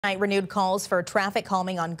Renewed calls for traffic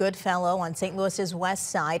calming on Goodfellow on St. Louis's west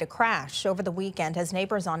side. A crash over the weekend has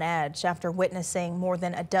neighbors on edge after witnessing more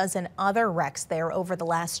than a dozen other wrecks there over the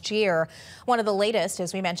last year. One of the latest,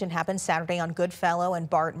 as we mentioned, happened Saturday on Goodfellow and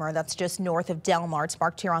Bartmer. That's just north of Delmar. It's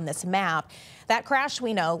marked here on this map. That crash,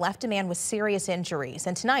 we know, left a man with serious injuries.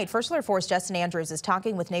 And tonight, First Alert 4's Justin Andrews is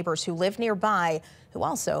talking with neighbors who live nearby, who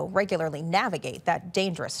also regularly navigate that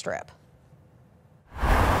dangerous strip.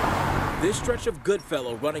 This stretch of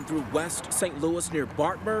Goodfellow running through West St. Louis near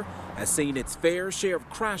Bartmer has seen its fair share of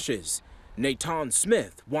crashes. Nathan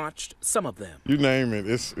Smith watched some of them. You name it,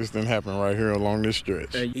 it's been happening right here along this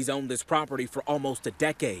stretch. He's owned this property for almost a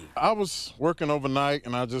decade. I was working overnight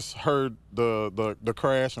and I just heard the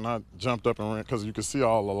crash and I jumped up and ran because you could see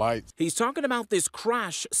all the lights. He's talking about this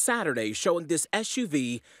crash Saturday showing this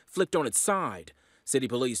SUV flipped on its side. City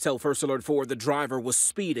police tell First Alert 4 the driver was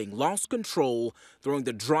speeding, lost control, throwing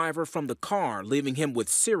the driver from the car, leaving him with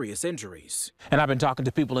serious injuries. And I've been talking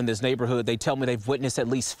to people in this neighborhood. They tell me they've witnessed at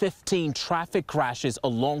least 15 traffic crashes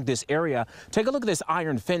along this area. Take a look at this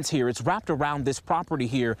iron fence here. It's wrapped around this property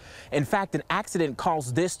here. In fact, an accident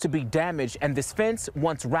caused this to be damaged, and this fence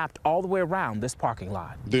once wrapped all the way around this parking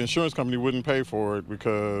lot. The insurance company wouldn't pay for it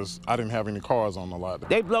because I didn't have any cars on the lot.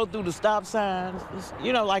 They blow through the stop signs,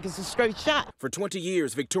 like it's a straight shot. For 20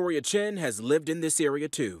 years, Victoria Chin has lived in this area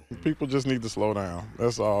too. People just need to slow down.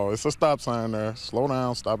 That's all. It's a stop sign there. Slow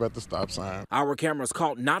down, stop at the stop sign. Our cameras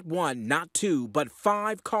caught not one, not two, but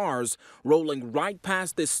 5 cars rolling right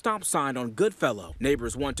past this stop sign on Goodfellow.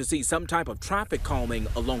 Neighbors want to see some type of traffic calming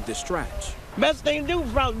along this stretch. Best thing to do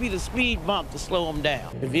would probably be the speed bump to slow them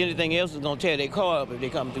down. If anything else is going to tear their car up if they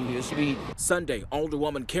come through here speed. Sunday,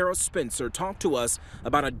 Alderwoman Kara Spencer talked to us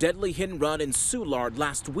about a deadly hit and run in Soulard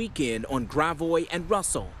last weekend on Gravois and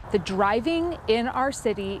Russell. The driving in our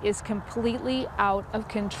city is completely out of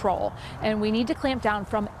control, and we need to clamp down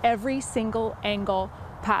from every single angle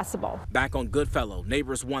possible. Back on Goodfellow,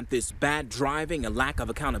 neighbors want this bad driving and lack of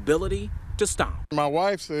accountability to stop. My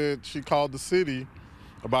wife said she called the city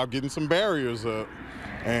about getting some barriers up,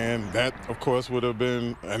 and that, of course, would have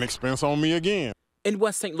been an expense on me again. In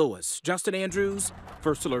West St. Louis, Justin Andrews,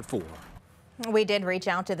 First Alert 4. We did reach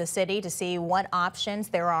out to the city to see what options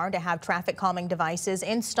there are to have traffic calming devices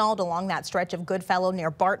installed along that stretch of Goodfellow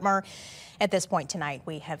near Bartmer. At this point tonight,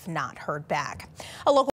 we have not heard back. A local